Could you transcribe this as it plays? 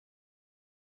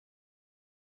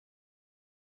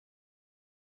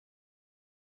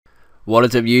What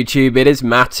is up, YouTube? It is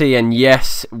Matty, and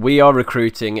yes, we are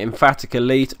recruiting. Emphatic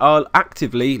Elite are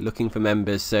actively looking for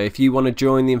members, so if you want to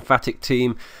join the Emphatic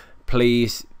team,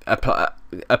 please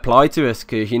apply to us,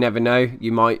 because you never know,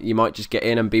 you might just get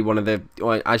in and be one of the,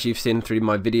 as you've seen through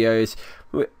my videos,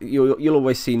 you'll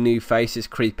always see new faces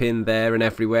creep in there and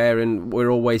everywhere, and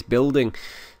we're always building.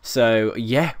 So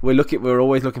yeah, we're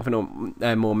always looking for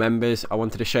more members. I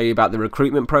wanted to show you about the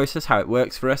recruitment process, how it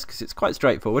works for us, because it's quite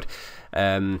straightforward.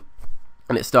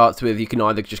 And it starts with, you can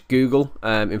either just Google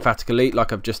Emphatic Elite,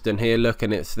 like I've just done here. Look,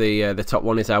 and it's the top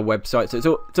one is our website.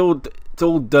 So it's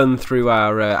all done through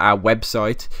our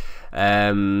website.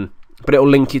 But it will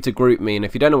link you to GroupMe, and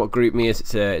if you don't know what GroupMe is,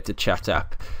 it's a chat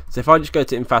app. So if I just go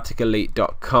to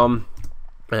emphaticelite.com,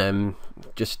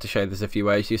 just to show there's a few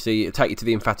ways, you see it'll take you to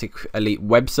the Emphatic Elite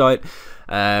website,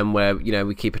 where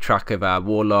we keep a track of our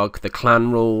war log, the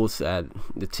clan rules,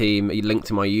 the team. You link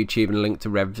to my YouTube and a link to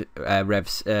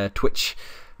Rev's Twitch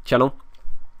channel.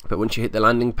 But once you hit the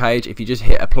landing page, if you just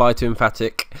hit apply to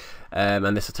Emphatic,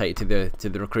 and this will take you to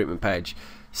the recruitment page.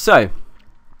 So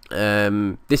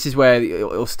this is where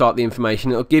it'll start the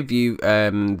information. It'll give you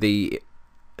the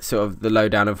sort of the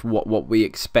lowdown of what we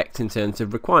expect in terms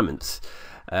of requirements.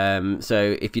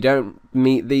 So if you don't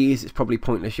meet these, it's probably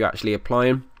pointless you actually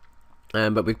applying.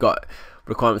 But we've got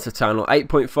requirements of Town Hall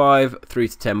 8.5 through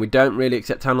to 10. We don't really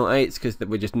accept Town Hall 8s because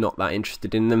we're just not that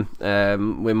interested in them.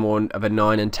 We're more of a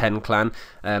 9 and 10 clan,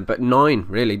 but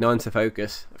 9's the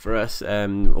focus for us,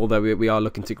 although we are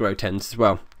looking to grow 10s as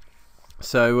well.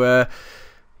 So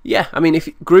yeah, I mean, if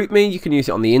GroupMe, you can use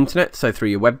it on the internet, so through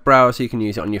your web browser. You can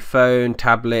use it on your phone,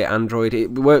 tablet, Android.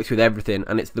 It works with everything,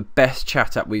 and it's the best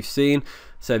chat app we've seen.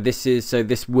 So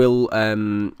this will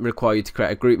require you to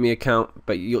create a GroupMe account,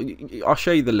 but I'll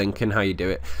show you the link and how you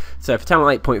do it. So for Town Hall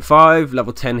 8.5,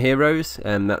 level 10 heroes,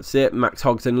 and that's it. Max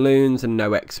hogs and loons and no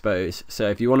expos. So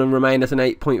if you want to remain as an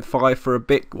 8.5 for a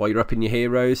bit while you're up in your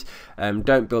heroes,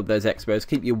 don't build those expos.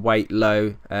 Keep your weight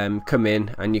low. Come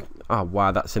in and you. Oh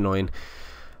wow, that's annoying.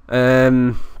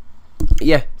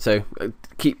 Yeah, so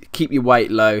keep your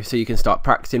weight low so you can start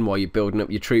practicing while you're building up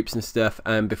your troops and stuff,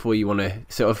 before you want to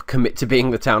sort of commit to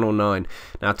being the Town Hall 9.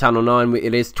 Now Town Hall 9,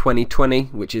 it is 2020,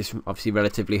 which is obviously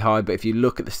relatively high, but if you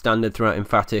look at the standard throughout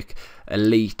Emphatic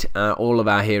Elite, all of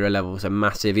our hero levels are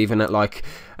massive, even at like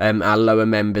our lower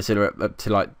members that are up to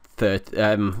like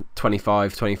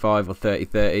 25 or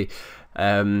 30.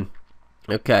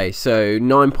 Okay, so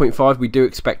 9.5, we do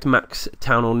expect max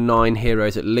Town Hall 9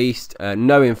 heroes at least,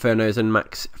 no Infernos and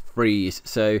max freeze.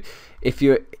 So if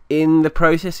you're in the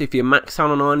process, if you're max Town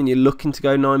Hall 9 and you're looking to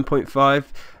go 9.5,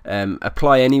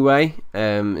 apply anyway,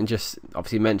 and just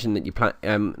obviously mention that you plan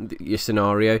your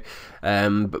scenario,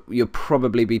 but you'll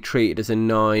probably be treated as a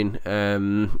 9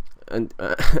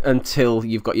 until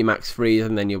you've got your max freeze,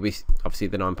 and then you'll be obviously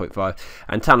the 9.5,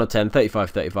 and Town Hall 10,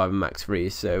 35 and max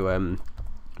freeze. So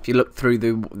if you look through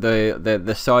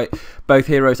the site, both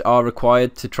heroes are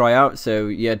required to try out. So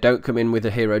yeah, don't come in with a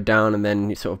hero down and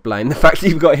then you sort of blame the fact that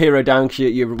you've got a hero down because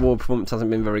your reward performance hasn't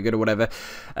been very good or whatever.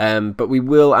 But we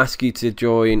will ask you to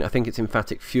join, I think it's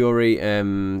Emphatic Fury,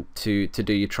 to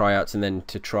do your tryouts and then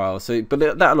to trial. So, but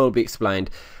that'll all be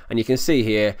explained. And you can see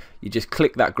here, you just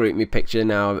click that GroupMe picture.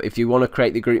 Now, if you want to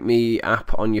create the GroupMe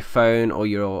app on your phone or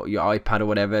your iPad or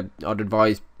whatever, I'd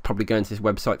advise probably going to this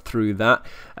website through that,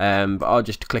 but I'll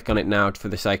just click on it now for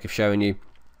the sake of showing you,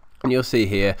 and you'll see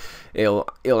here it'll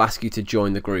ask you to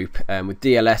join the group, with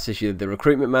DLS as the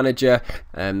recruitment manager.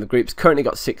 The group's currently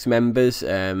got 6 members,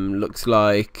 looks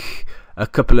like a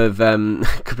couple of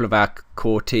our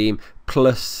core team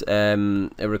plus a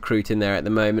recruit in there at the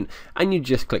moment, and you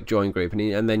just click join group,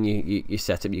 and then you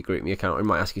set up your GroupMe account, or it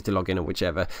might ask you to log in or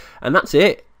whichever, and that's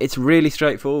it. It's really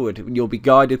straightforward. You'll be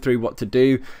guided through what to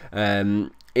do.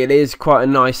 It is quite a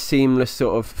nice seamless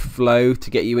sort of flow to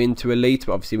get you into Elite,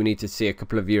 but obviously we need to see a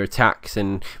couple of your attacks,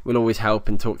 and we'll always help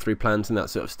and talk through plans and that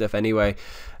sort of stuff anyway.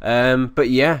 But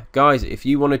yeah, guys, if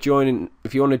you want to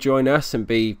join us and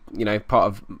be part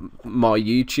of my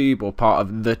YouTube or part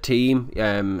of the team,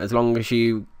 as long as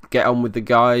you get on with the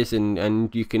guys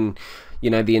and you can,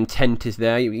 the intent is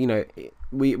there.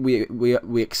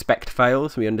 We expect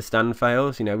fails. We understand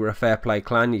fails. We're a fair play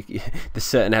clan. There's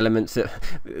certain elements that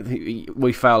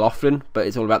we fail often, but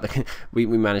it's all about we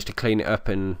manage to clean it up,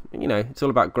 and it's all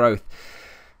about growth.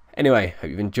 Anyway, hope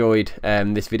you've enjoyed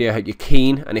this video. Hope you're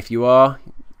keen, and if you are,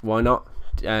 why not?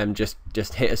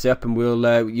 Just hit us up, and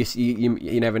we'll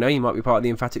you never know, you might be part of the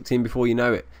Emphatic team before you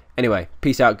know it. Anyway,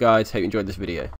 peace out, guys. Hope you enjoyed this video.